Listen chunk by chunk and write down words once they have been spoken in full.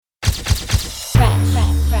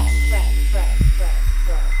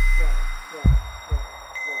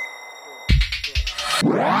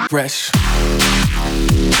Fresch.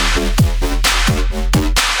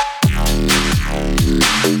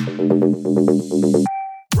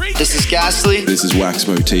 This is Ghastly. This is Wax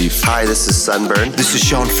Motif. Hi, this is Sunburn. This is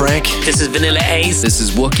Sean Frank. This is Vanilla Ace. This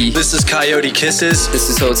is Wookie. This is Coyote Kisses. This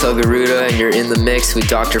is Hotel Garuda, and you're in the mix with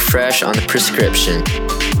Dr. Fresch on The Prescription.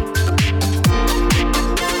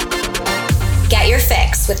 Get your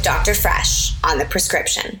fix with Dr. Fresch on The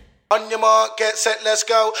Prescription. On your mark, get set, let's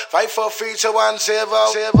go. 5, 4, 3, 2, 1, 0.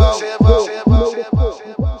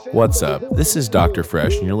 What's up? This is Dr.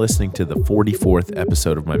 Fresch, and you're listening to the 44th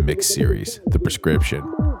episode of my mix series, The Prescription.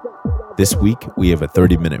 This week, we have a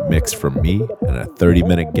 30-minute mix from me and a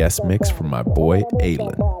 30-minute guest mix from my boy,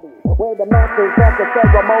 Aylen. Where the masters of the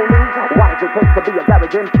ceremonies, why does it take to be a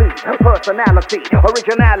garage MC? Personality,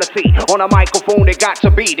 originality, on a microphone it got to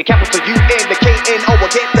be the capital U-N-K-N-O,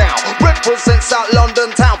 get down. Represent South London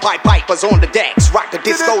town, pipers on the decks, rock the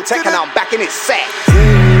discotheque and I'm back in its set. Do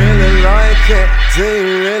you really like it? Do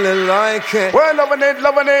you really like it? We're loving it,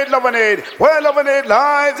 loving it, loving it. We're loving it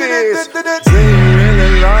like this. Do you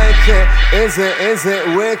really like it? Is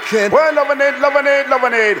it wicked? We're loving it, loving it,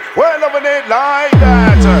 loving it. We're loving it like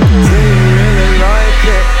that. Do you really like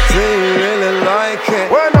it? Do you really like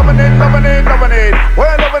it? We're loving it, loving it, loving it.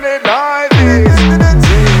 We're loving it like this. Do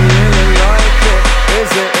you really like it?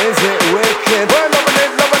 Is it wicked? We're loving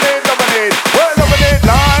it, loving it, loving it. We're loving it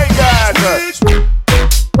like that.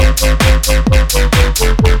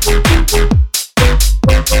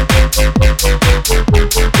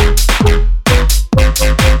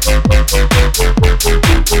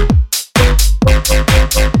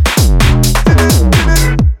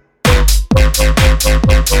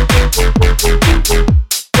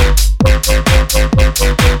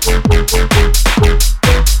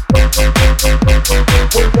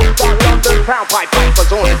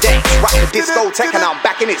 Pipers on the decks, rock the discotheque and I'm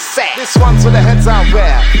back in its set. This one's for the heads out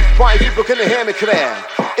there. Why people couldn't hear me clear?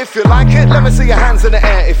 If you like it, let me see your hands in the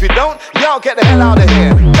air. If you don't, y'all get the hell out of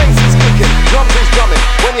here. Bass is kicking, drums is drumming.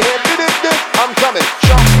 When you hear did, I'm coming.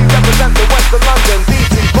 Sharpie represent the west of London.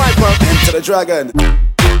 DT Piper into the dragon.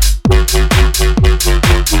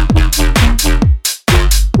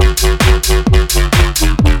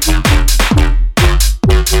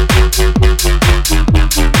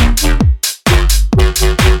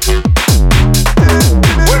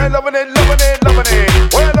 We're loving it, loving it, loving it.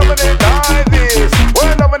 We're loving it like this.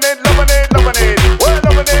 We're loving it, loving it, loving it. We're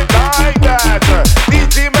loving it like that.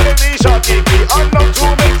 DT melody shot kiki, unknown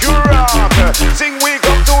to make you rock. Sing we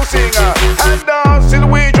come to sing, and dance till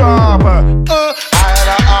we drop.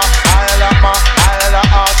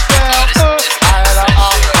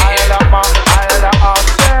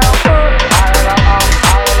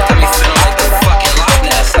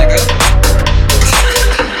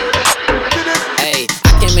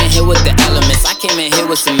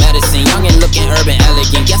 With some medicine, young and looking urban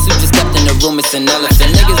elegant. Guess who just stepped in the room? It's an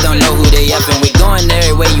elephant. Niggas don't know who they effing. We going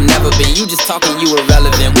everywhere you never been. You just talking, you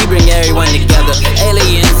irrelevant. We bring everyone together.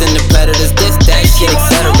 Aliens and the predators. This, that, shit,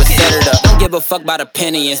 etc. etc. Don't give a fuck about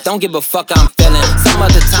opinions. Don't give a fuck how I'm feeling. Some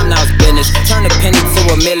other time now it's business. Turn a penny to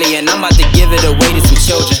a million. I'm about to give it away to some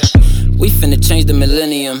children. We finna change the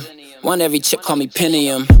millennium. Want every chip, call me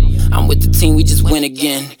Pentium. I'm with the team, we just win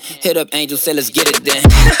again. Hit up Angel, say let's get it then.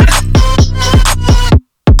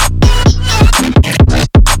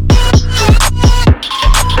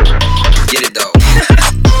 Get it though.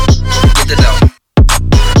 Get the dough.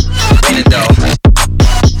 Bring the dough.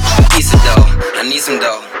 Piece of dough. I need some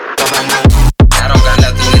dough. I don't got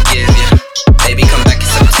nothing to give you. Baby, come back in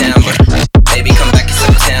September. Baby, come back in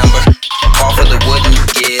September. Fall for the wood and you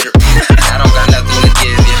get it. I don't got nothing to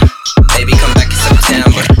give you. Baby, come back in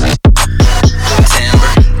September.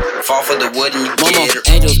 Fall for the wood and you get it.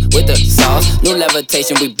 Angels with the sauce. New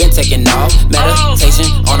levitation, we been taking off. Meditation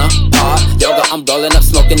on a bar. Yoga, I'm rolling up,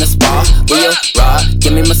 smoking the spa. Real ride,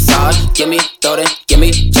 give me massage. Give me throat in, give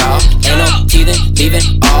me jaw. Ain't no teething,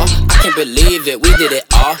 leaving all. I can't believe it, we did it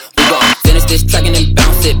all. We gon' finish this track and then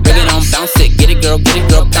bounce it. Bring it on, bounce it. Get it, girl,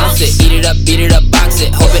 bounce it. Eat it up, beat it up, box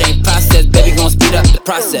it. Hope it ain't processed, baby, gon' speed up the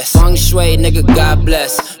process. Feng shui, nigga, God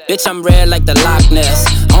bless. Bitch, I'm red like the Loch Ness.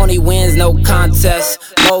 Only wins, no contest.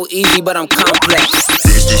 More easy, but I'm complex.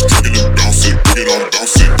 Finish this track and then bounce it. Bring it on,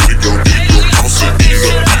 bounce it. Get it, girl, bounce it. Eat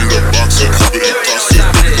it up, box it. Hope it ain't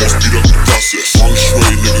processed, baby, gon' speed up the process. Feng shui,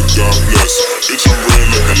 nigga, God bless. Bitch, I'm red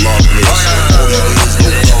like the Loch Ness. Only wins,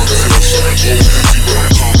 no contest. More easy, but I'm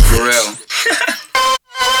complex. For real.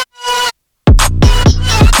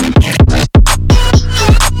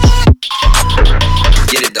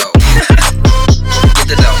 Get it though. Get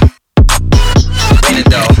the dough. Bring the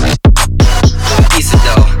dough. Piece of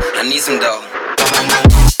dough. I need some dough.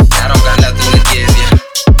 I don't got nothing to give you.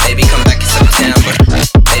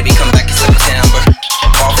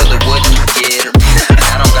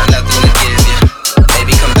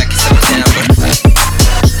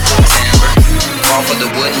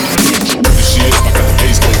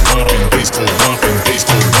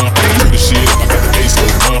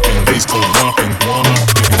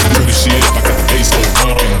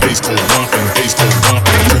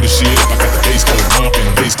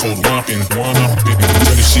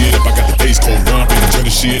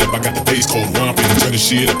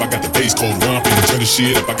 shit up, I got the bass code romping. Turn the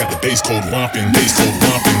shit up, I got the bass code romping. Bass code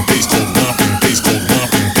romping, bass code romping, bass code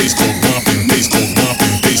romping, bass code romping, bass code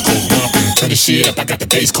romping, bass code romping. Turn the shit up, I got the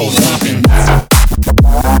bass code romping.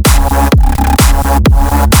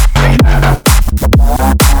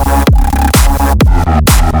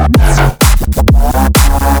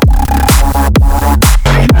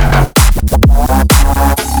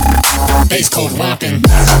 Bass code romping.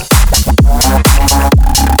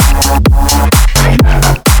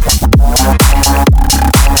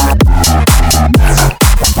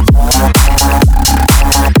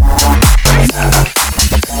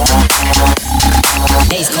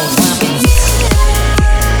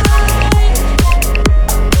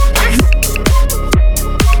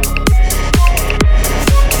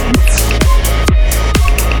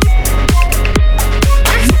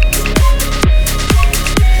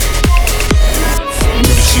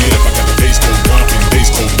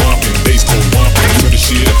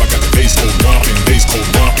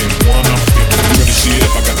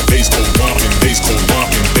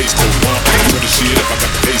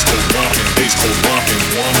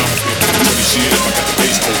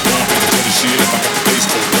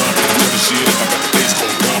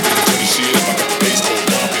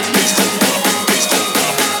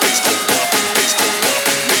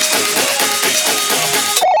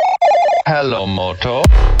 Hello, Moto.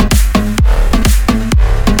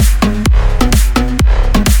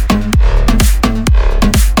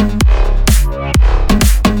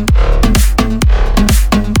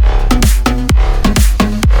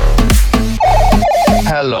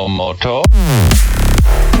 Hello, Moto.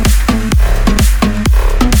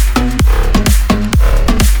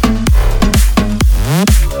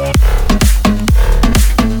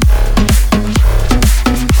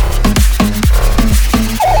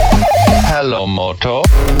 Hello, Moto.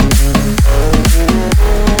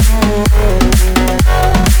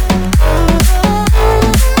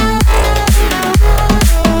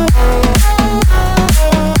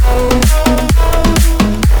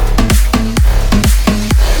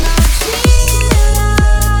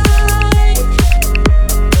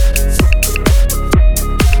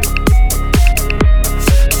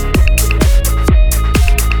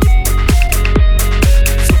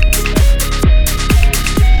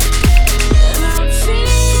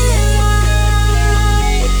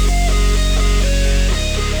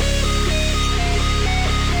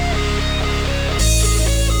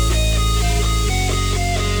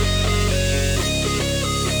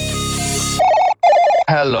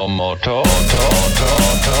 Hello, Moto.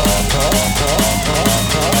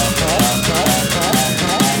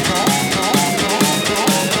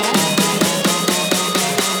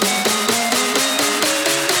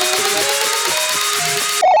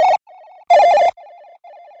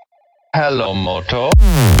 Hello, Moto.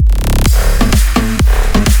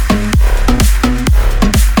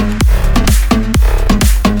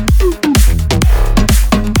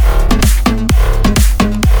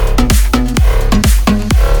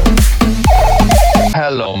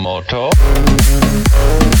 Hello, Moto.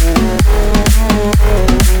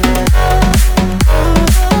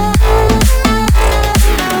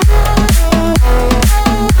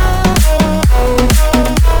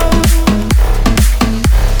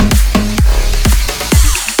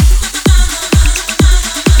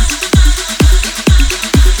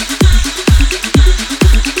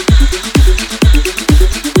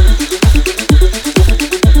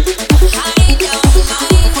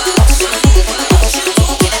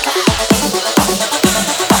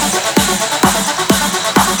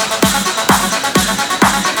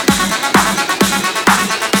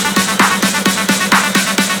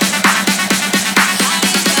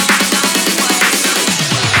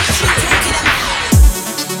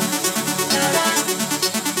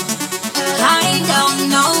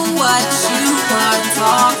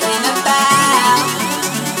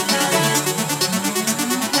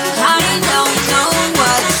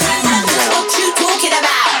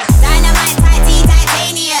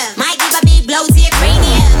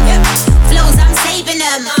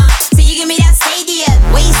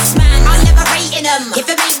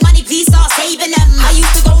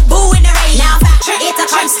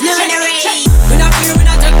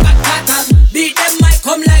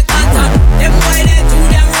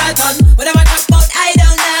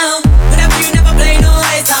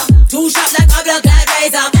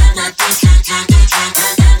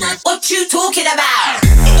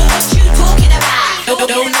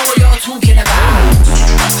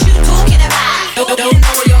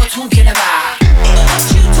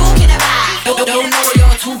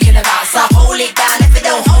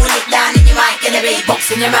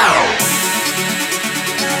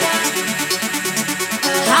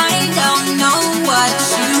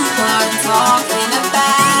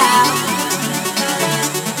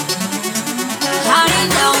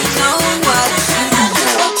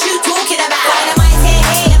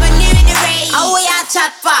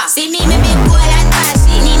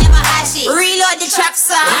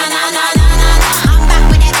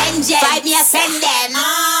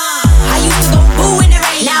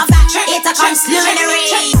 luminary.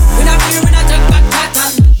 We not fear, we not take back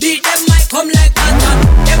pattern. Beat them might come like cotton.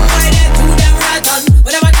 Them boy they do them rotten.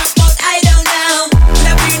 Whatever talk about I don't know. We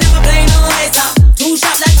not fear, never play no later. Two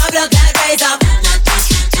shots like a blood like razor.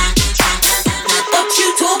 What you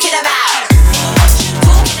talking about? What you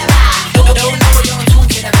talking about? Don't know what you're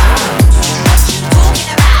talking about. What you talking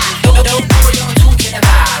about? Don't know what you're talking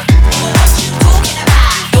about. What you talking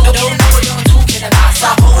about? Don't know what you're talking about. So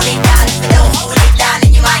hold it down, if you don't hold it down,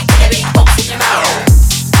 then you might get a big box in your mouth.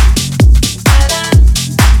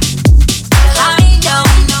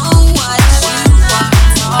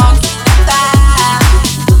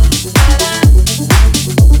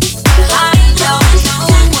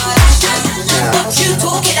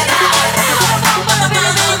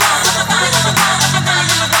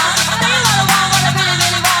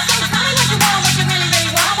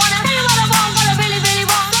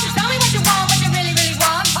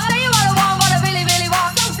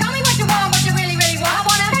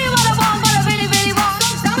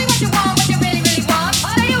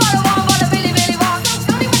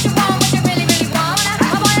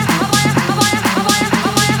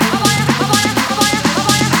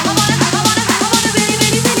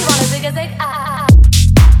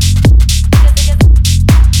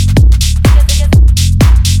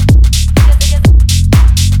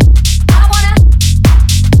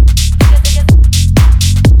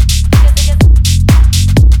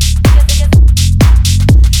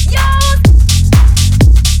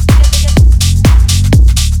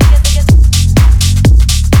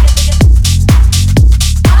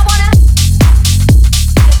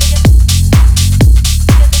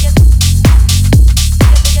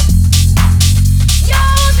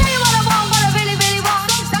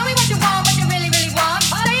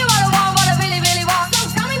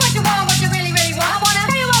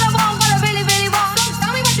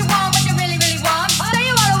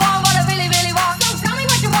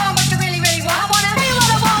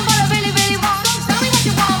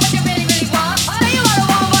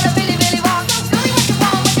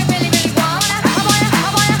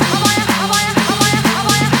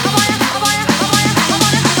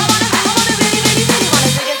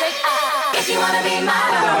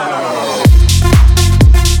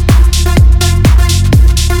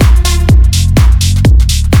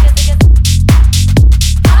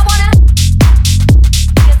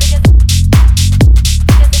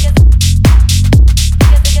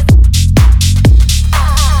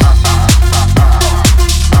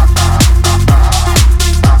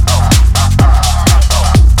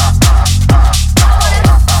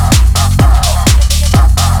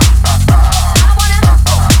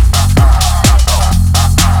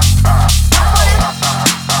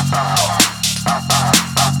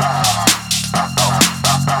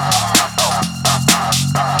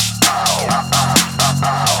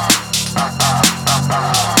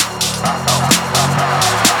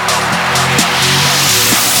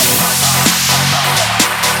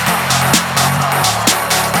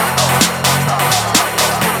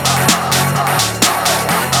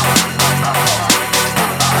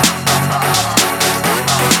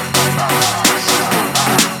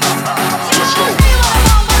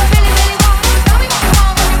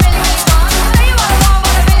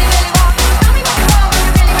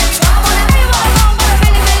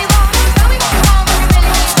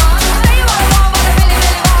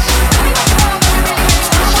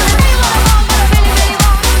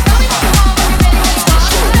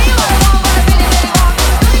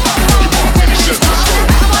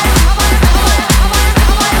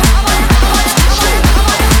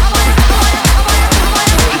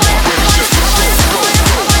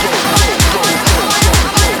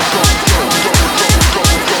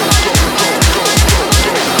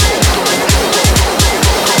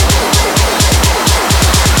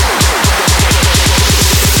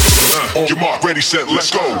 Ready, set,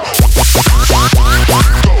 let's go.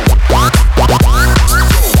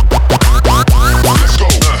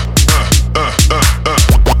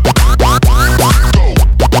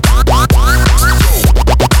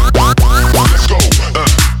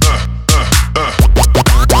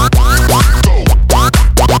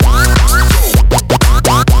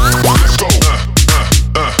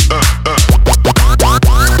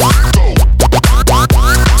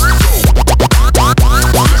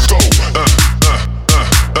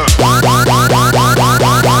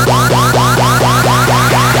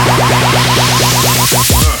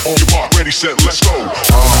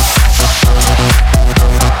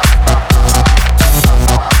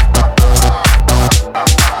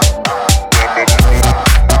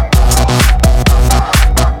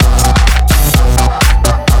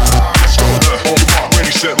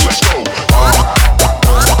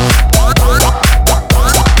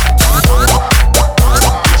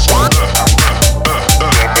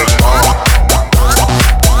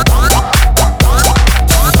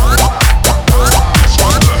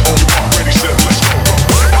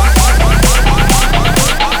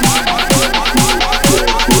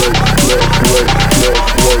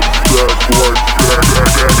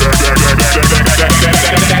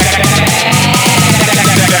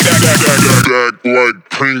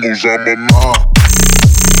 Pringles, I'm a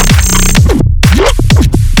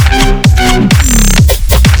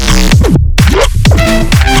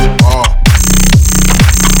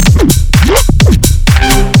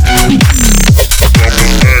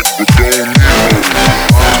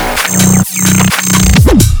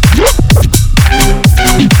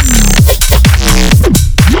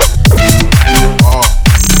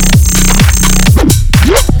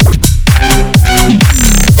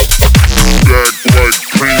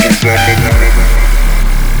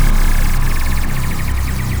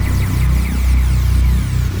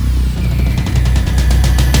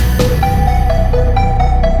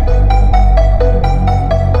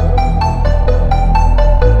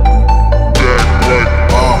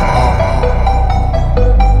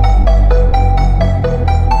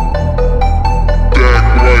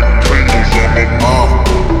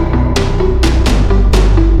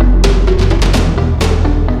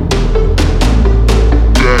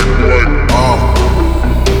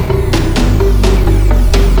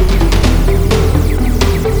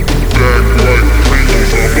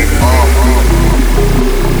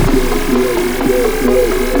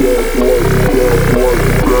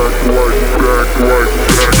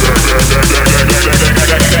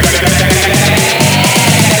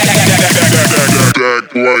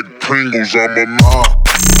like Pringles, I'm a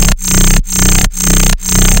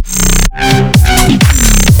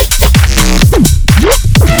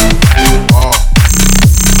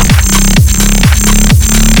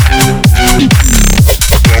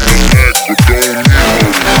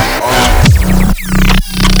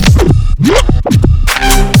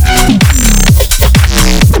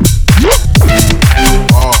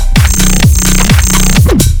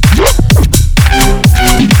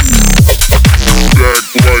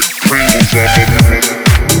Pringles, I'm a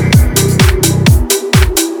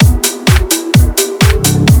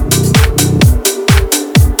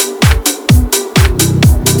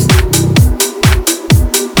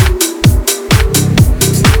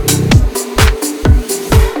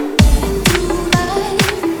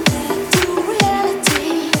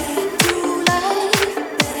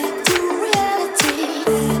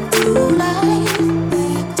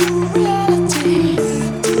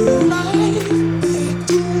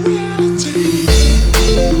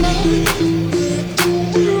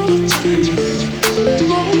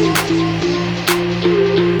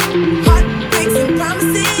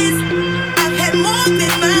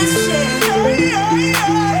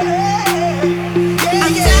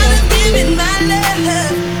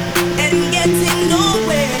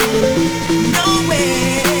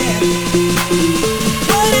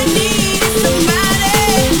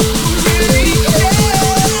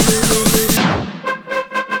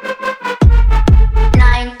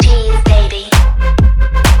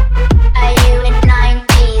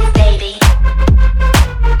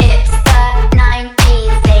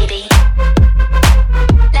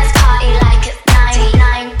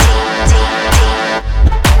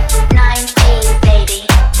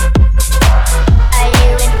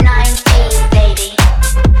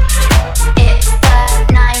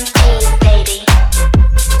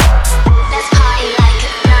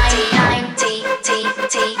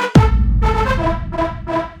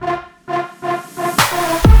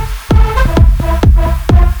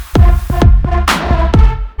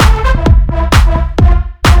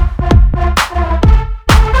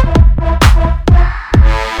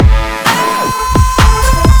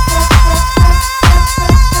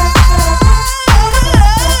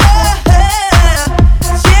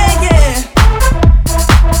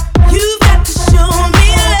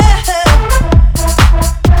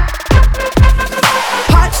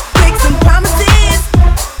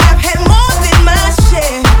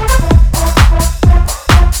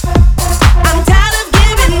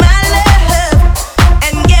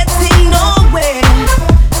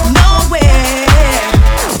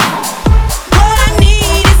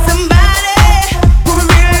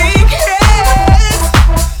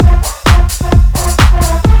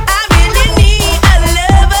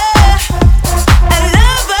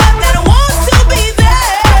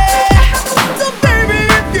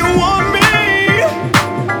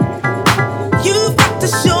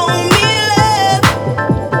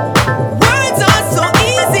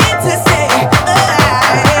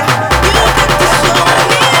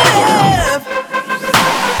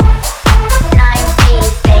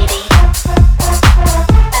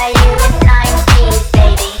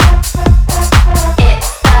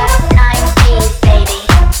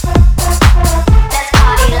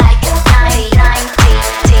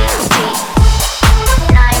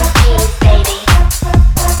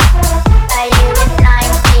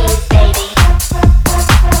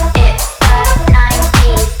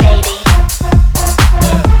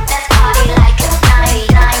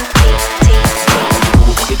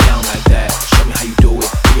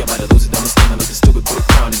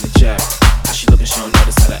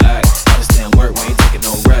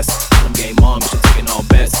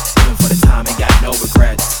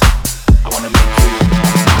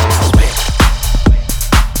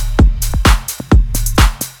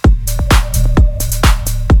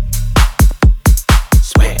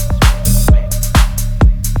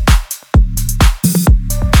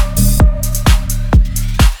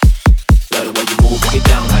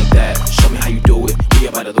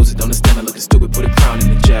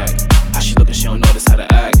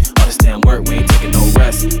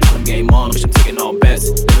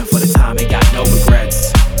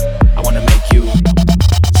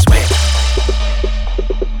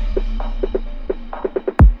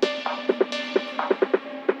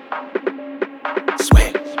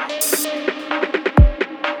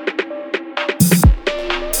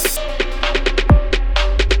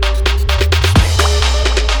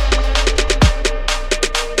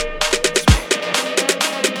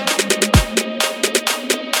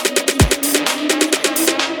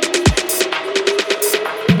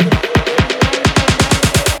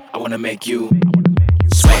wanna make you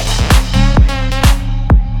sweat.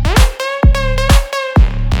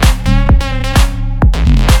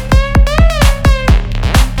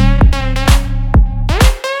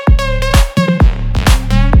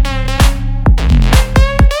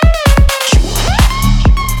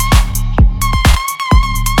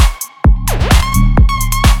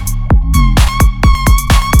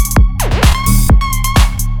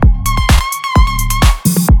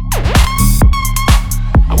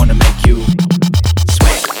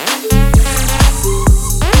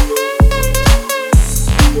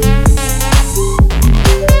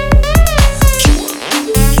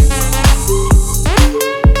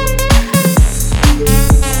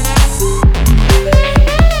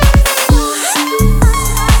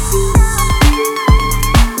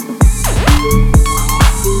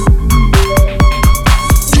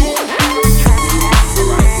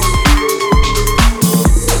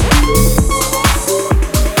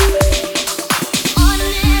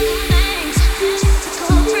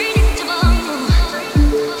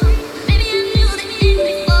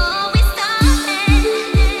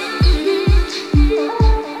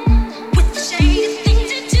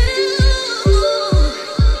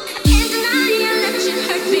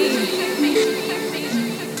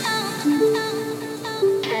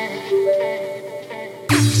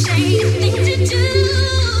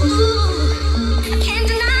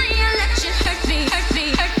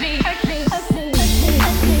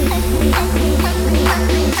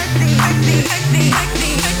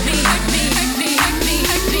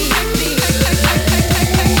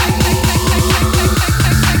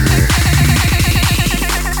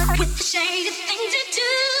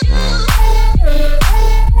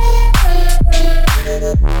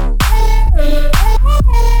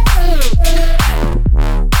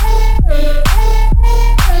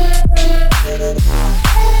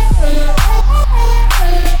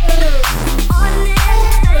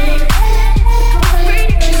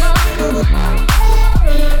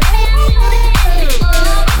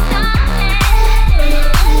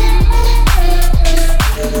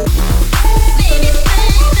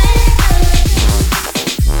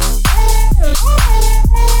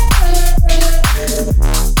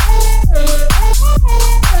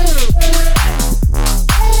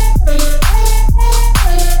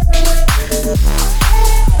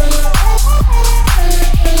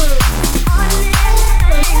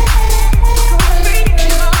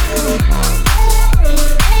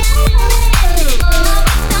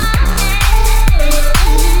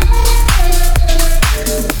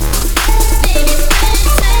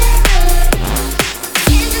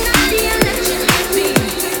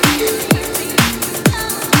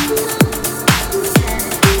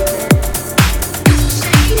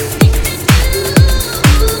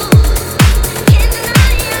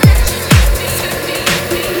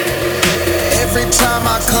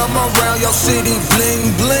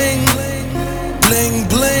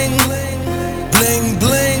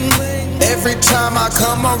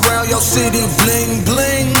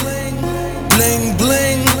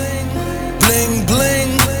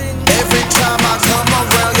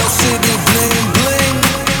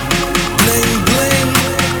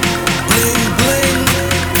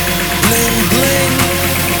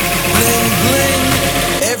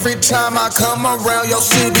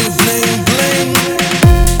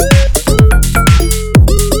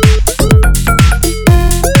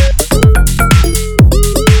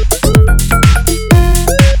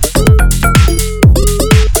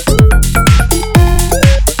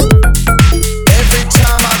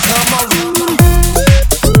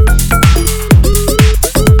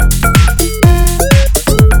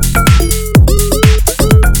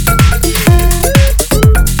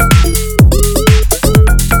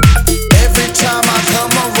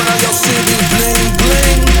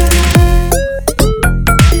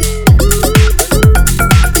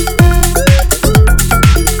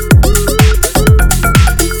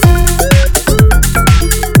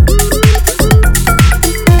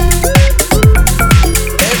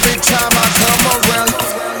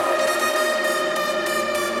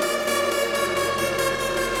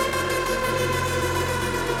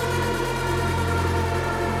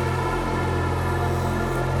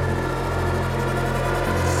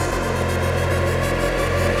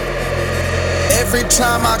 Every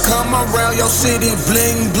time I come around your city,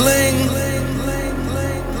 bling bling.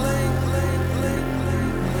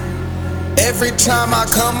 Every time I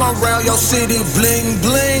come around your city, bling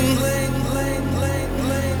bling.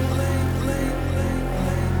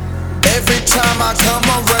 Every time I come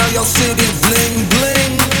around your city, bling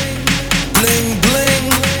bling. Bling bling.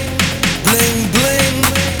 Bling bling.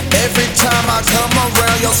 Every time I come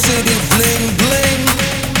around your city, bling bling.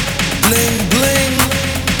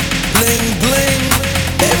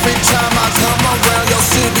 time I come around your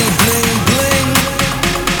city, bling bling,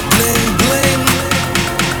 bling bling,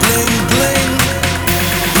 bling bling,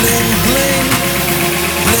 bling bling,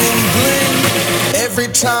 bling bling. Every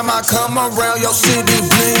time I come around your city,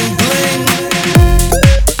 bling bling.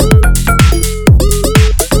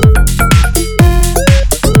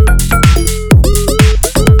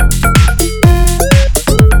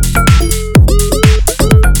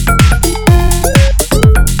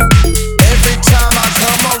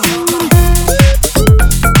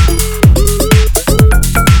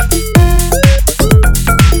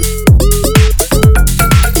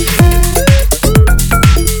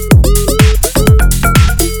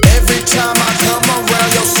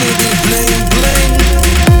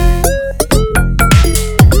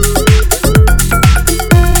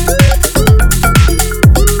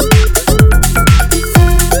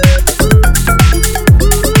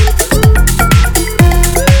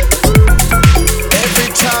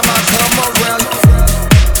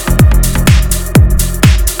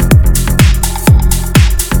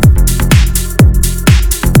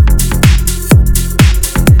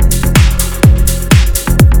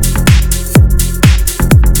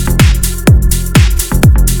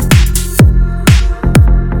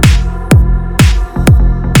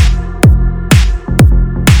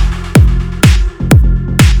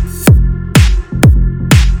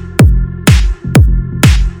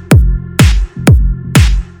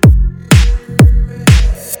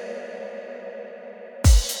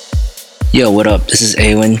 Yo, what up? This is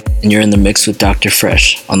Aylen, and you're in the mix with Dr.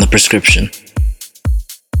 Fresch on The Prescription.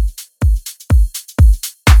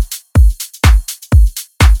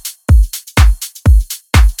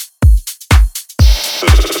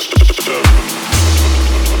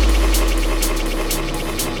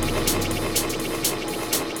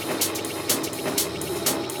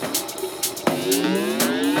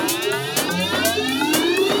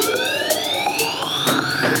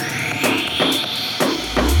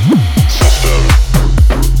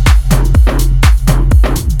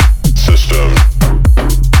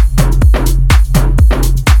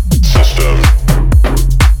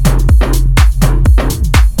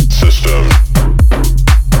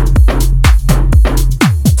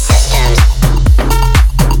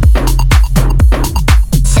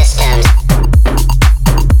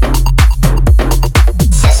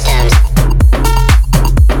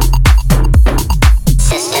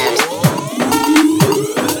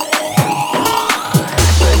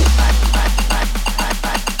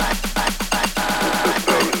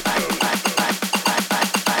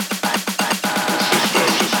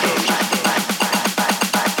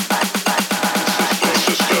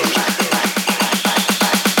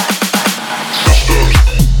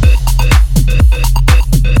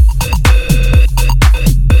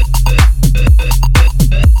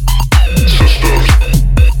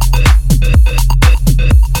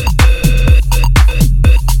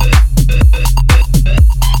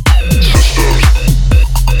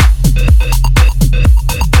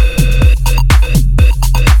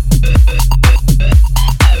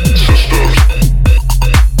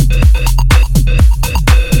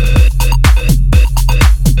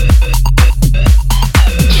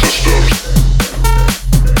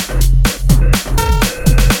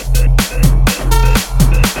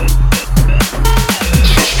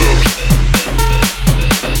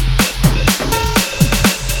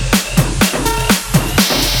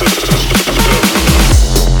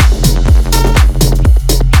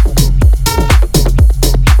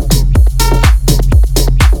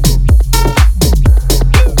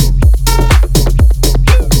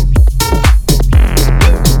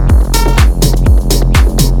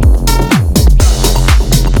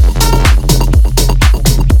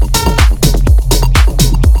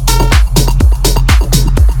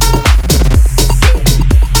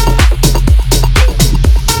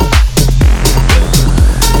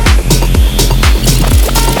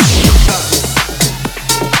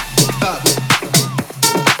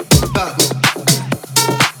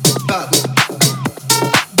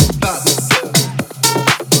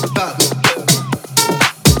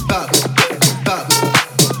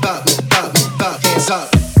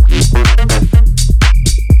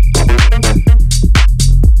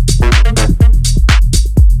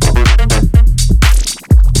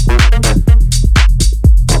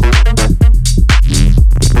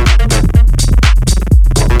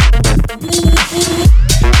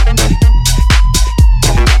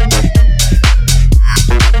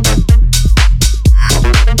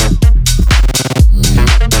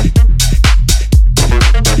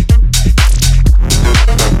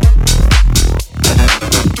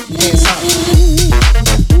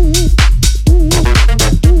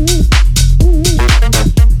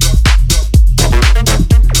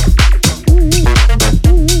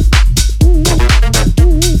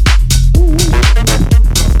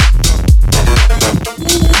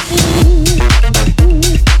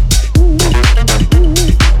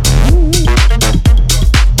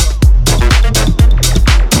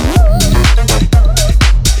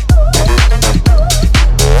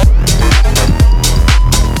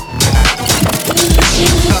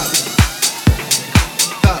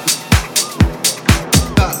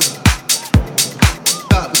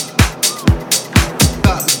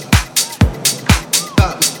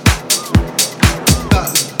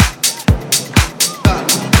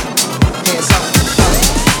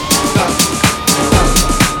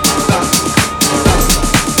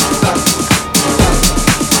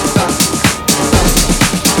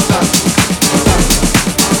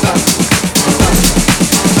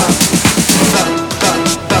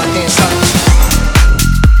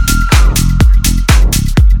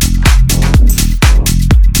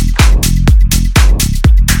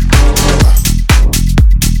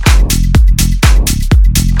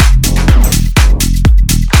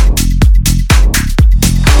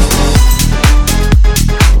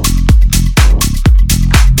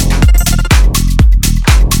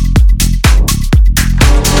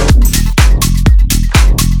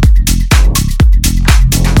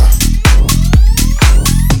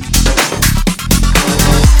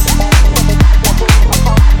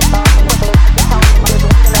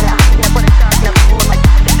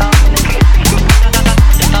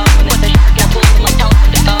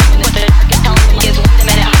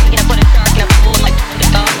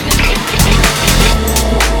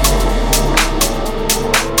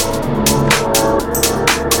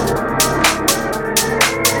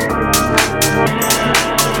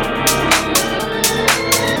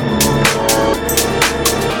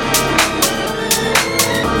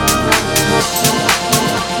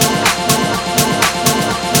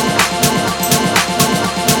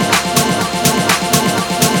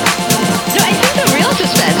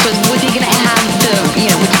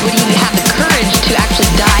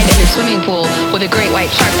 with a great white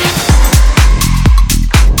shark.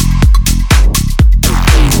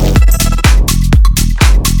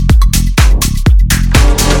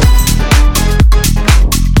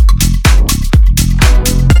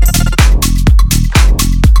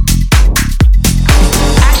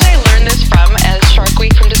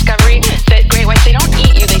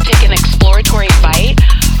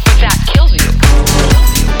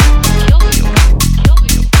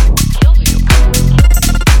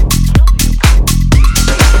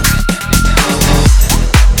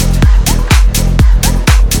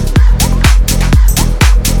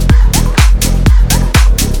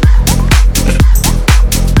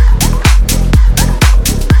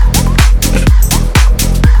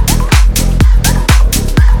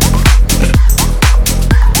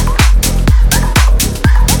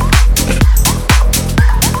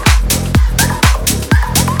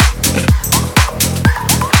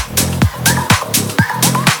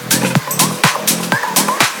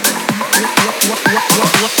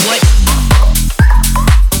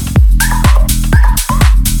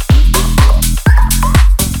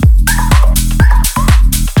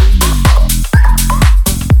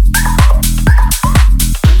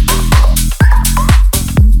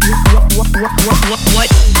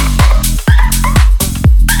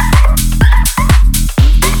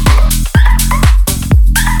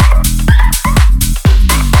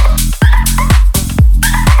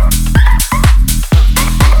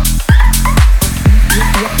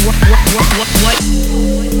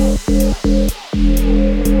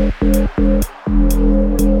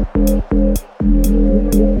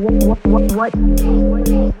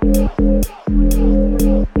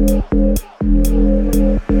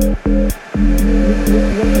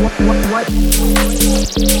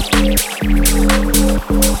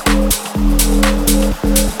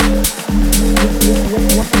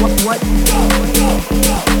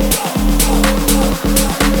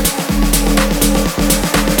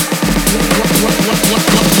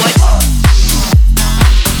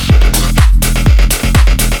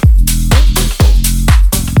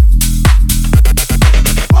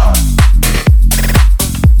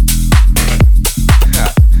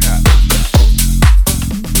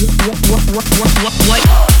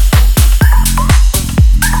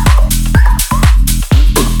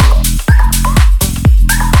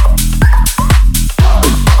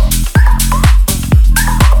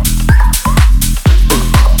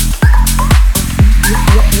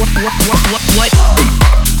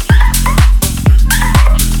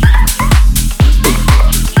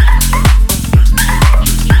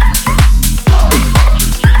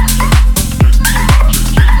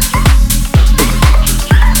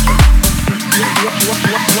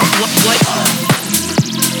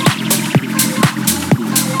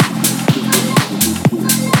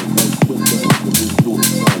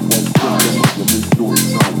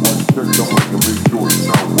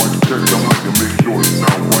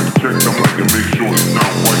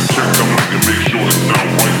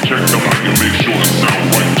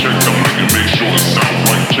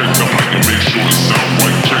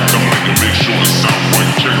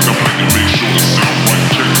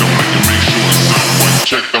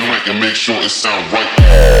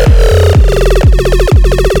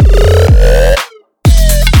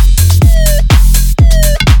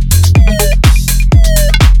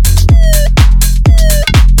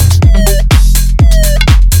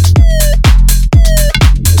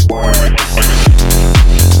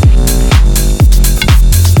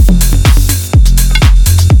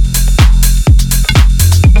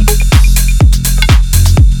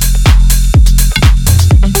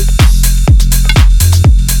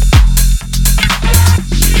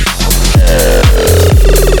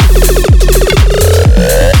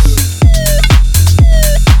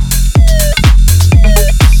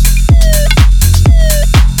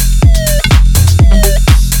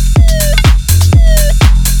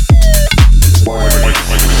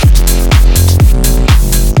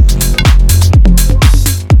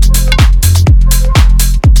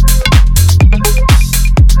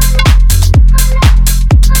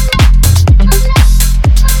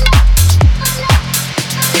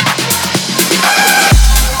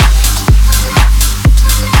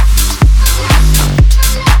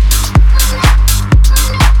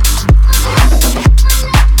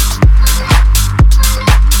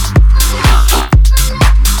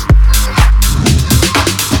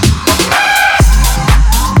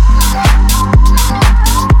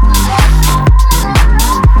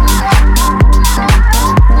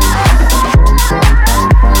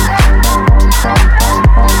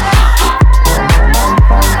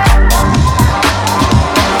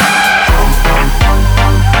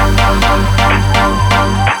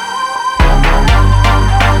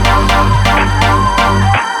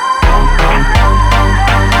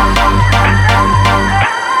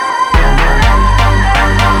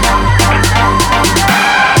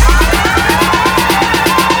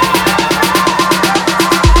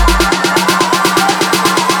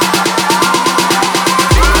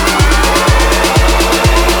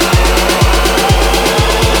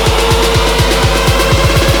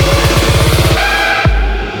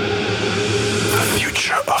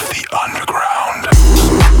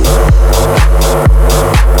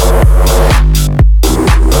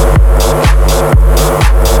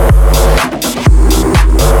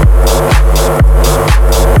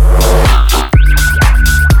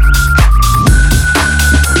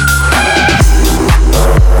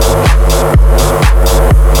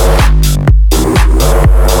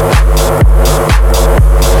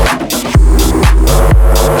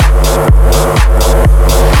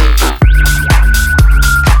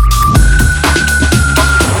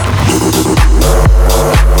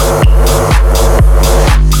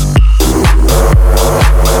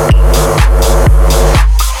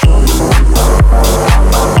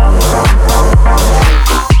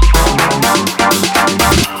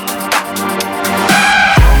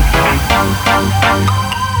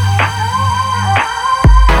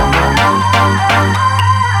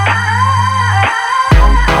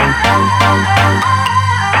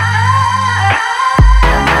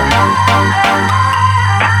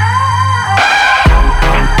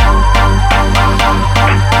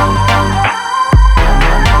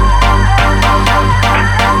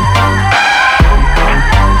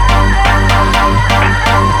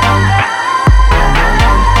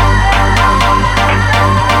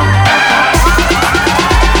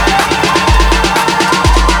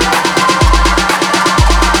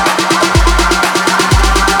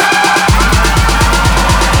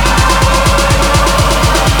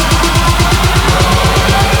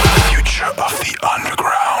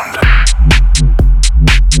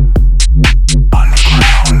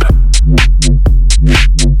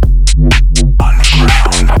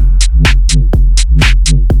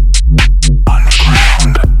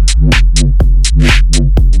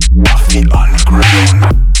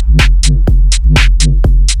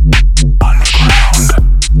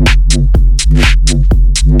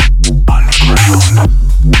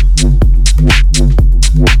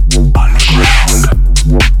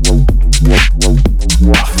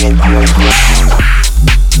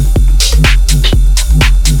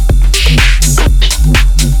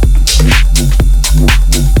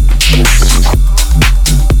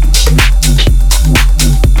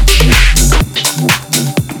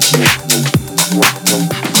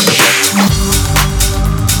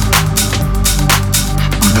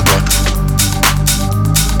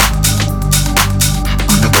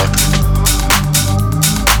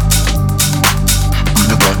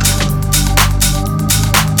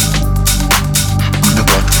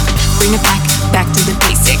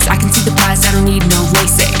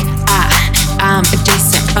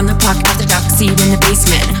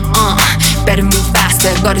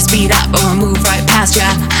 faster. Gotta speed up or I'll move right past ya.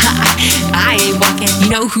 I ain't walking, you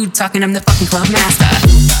know who talking, I'm the fucking club master.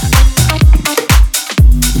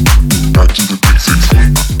 Back to the basics.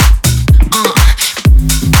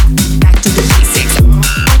 Back to the basics.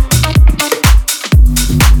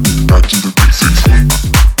 Back to the basics.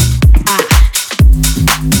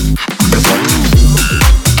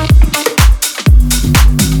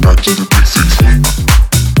 Back to the basics. Back to the basics.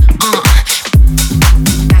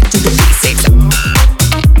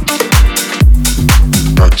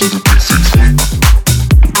 Back to the basics.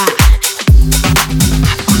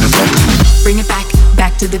 Bring it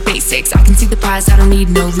back to the basics. I can see the prize, I don't need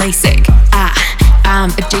no LASIK.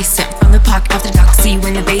 I'm adjacent from the park after dark, see you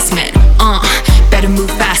in the basement. Better move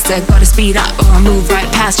faster, gotta speed up or I'll move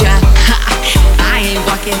right past ya. I ain't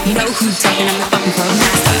walking, you know who talking, I'm the fucking club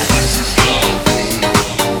master.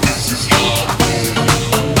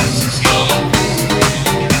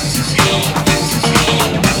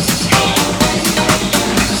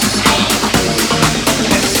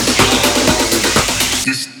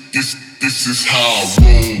 This is how I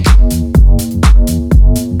roll.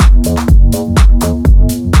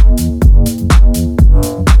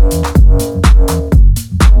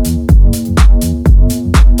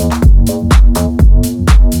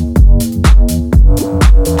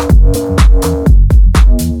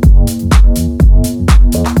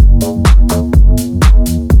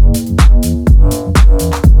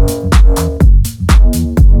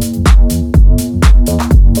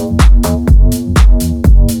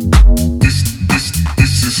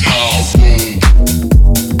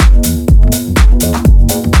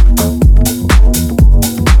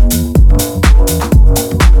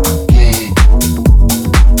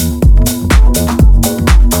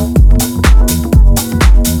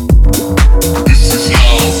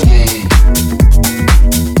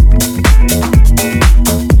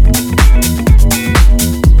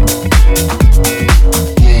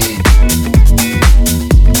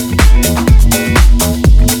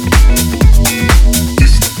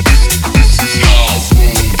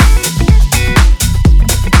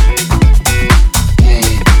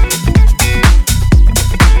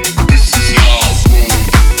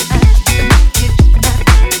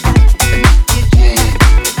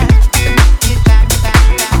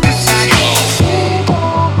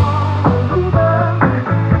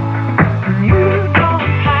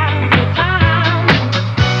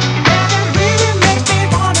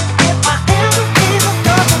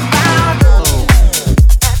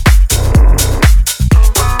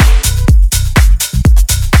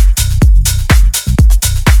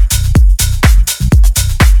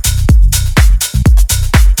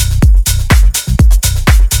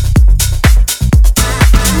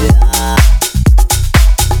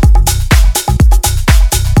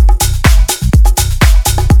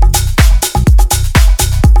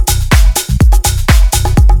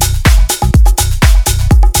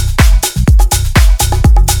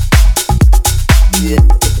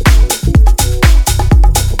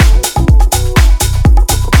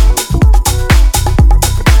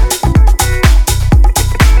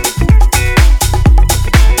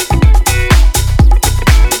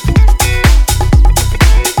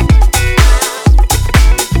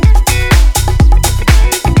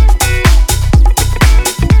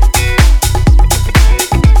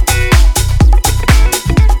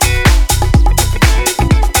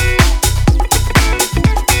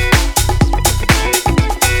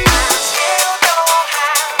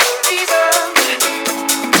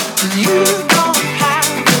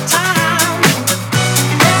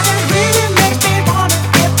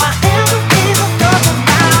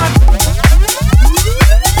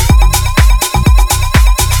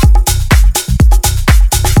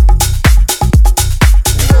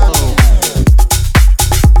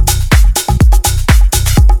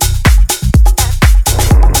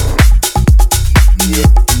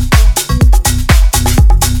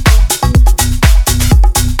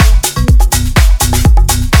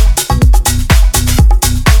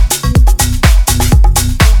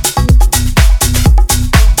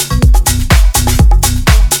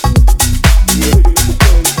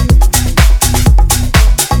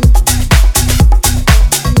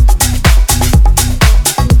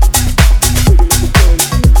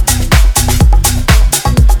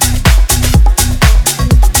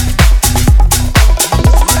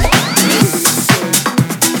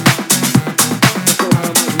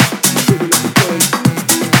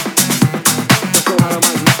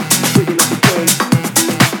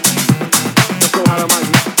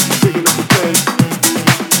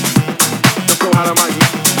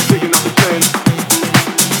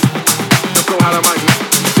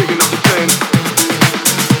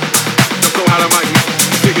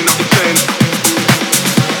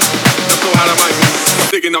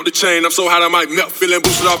 Taking out the chain, I'm so hot I might melt. Feeling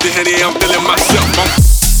boosted off the Henny, I'm feeling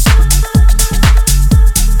myself.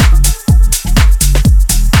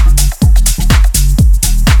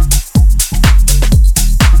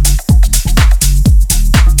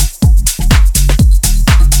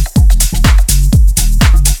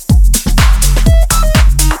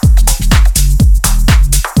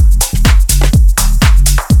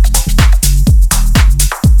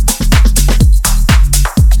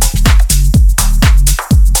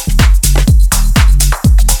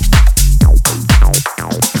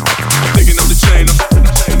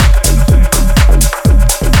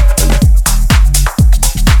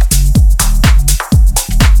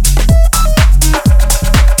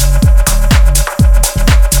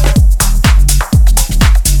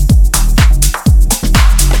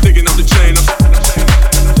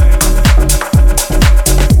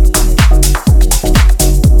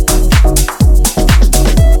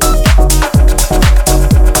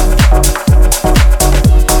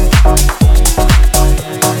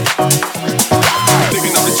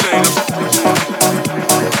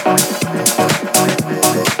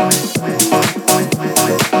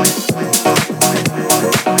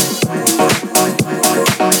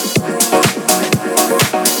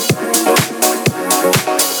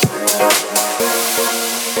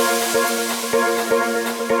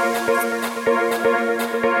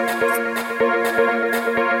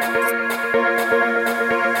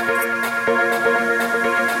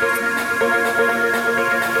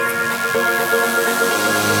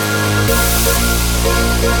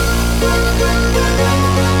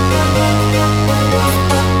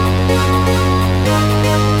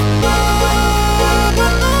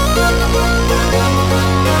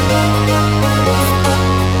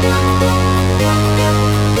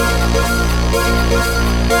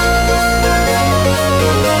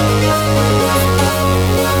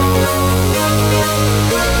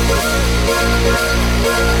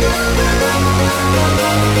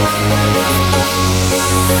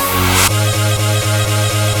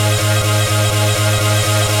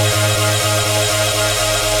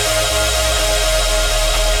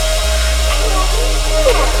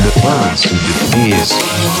 Dance with the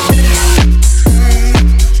keys.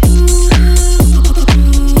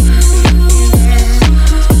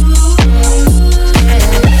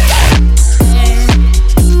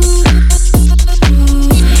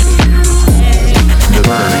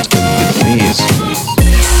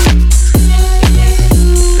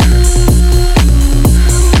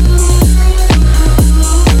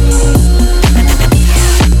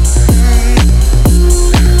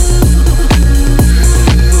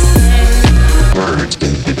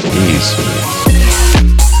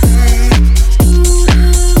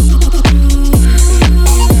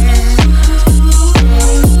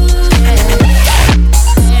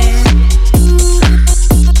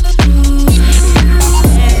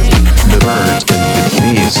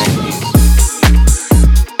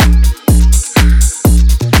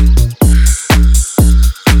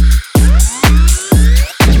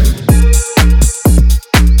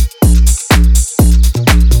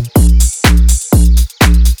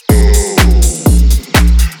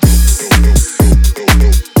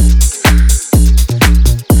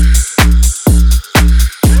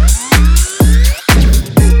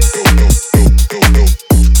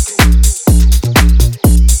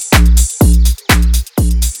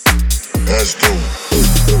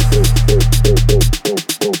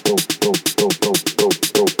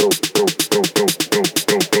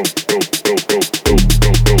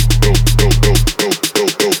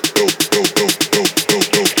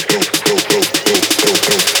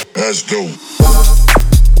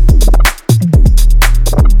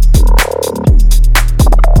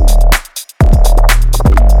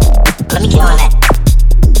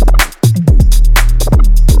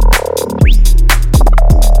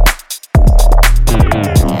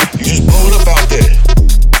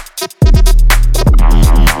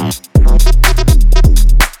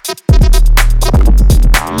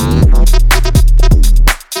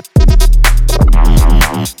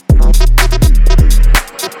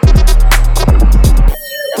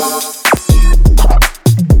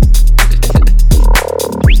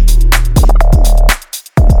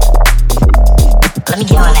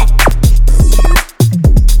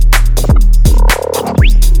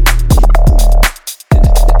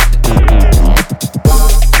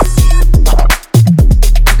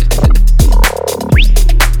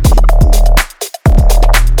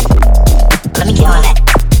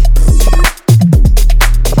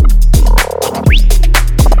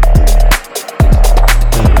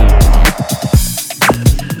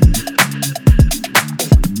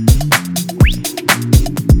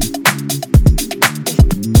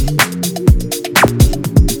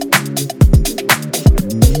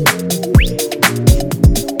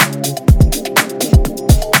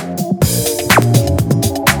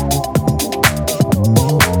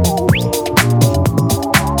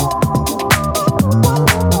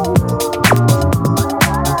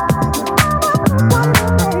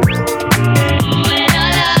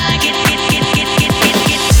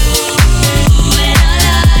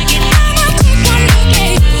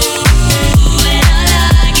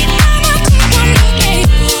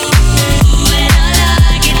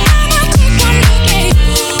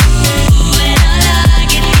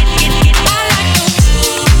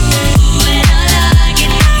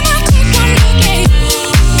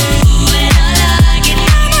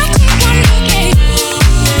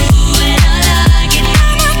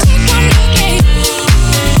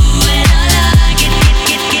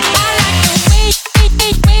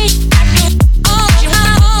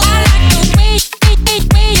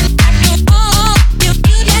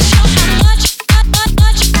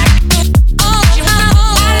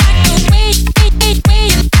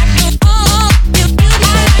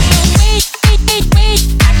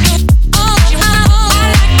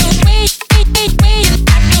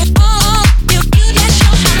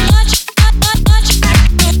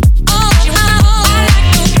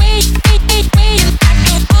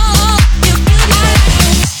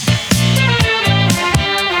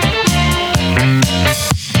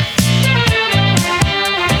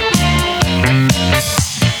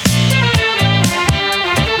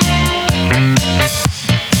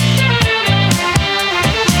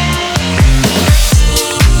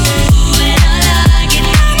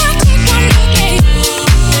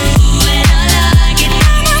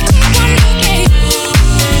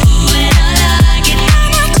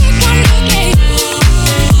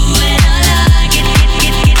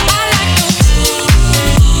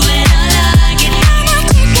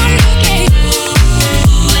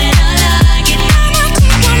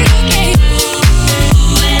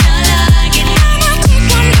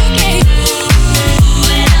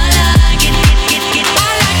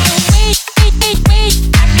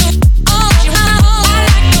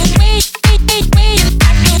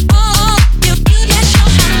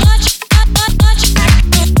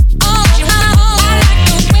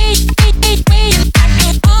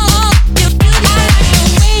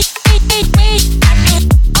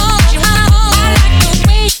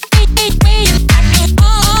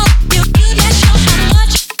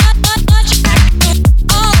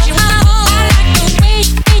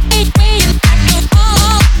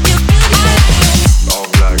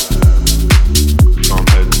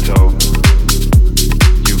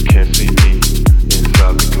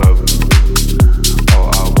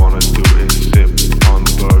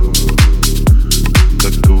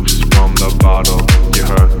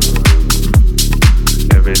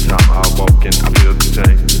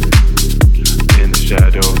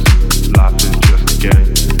 shadows, life is just a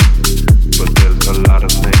game. But there's a lot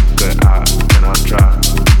of things that I cannot try.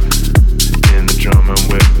 In the drum and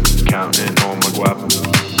whip, counting on my guap.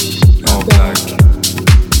 All black,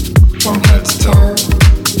 from head to toe.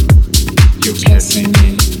 You can't see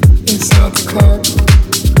me inside the club.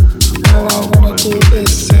 All I wanna do is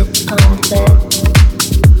sip on the bed.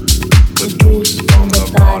 The booze from the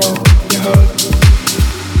bottle, you heard?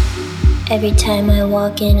 Every time I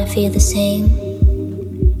walk in, I feel the same.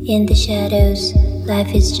 In the shadows,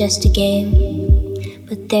 life is just a game.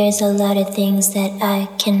 But there's a lot of things that I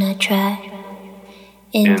cannot try.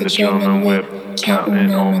 In the German whip,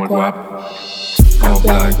 counting on my guap. All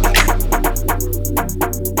black.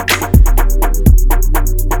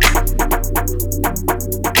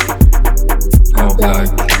 All black.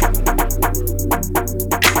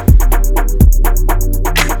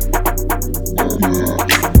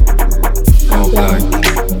 All black.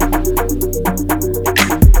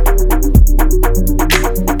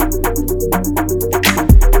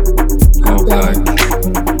 All black.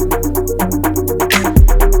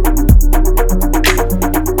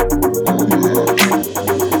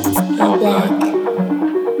 All black.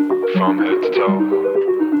 From head to toe.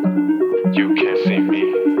 You can't see me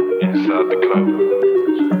inside the club.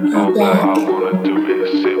 All I wanna do is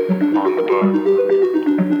sip on the bar.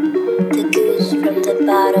 The goose from the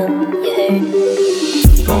bottle, you heard?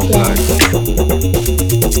 All black.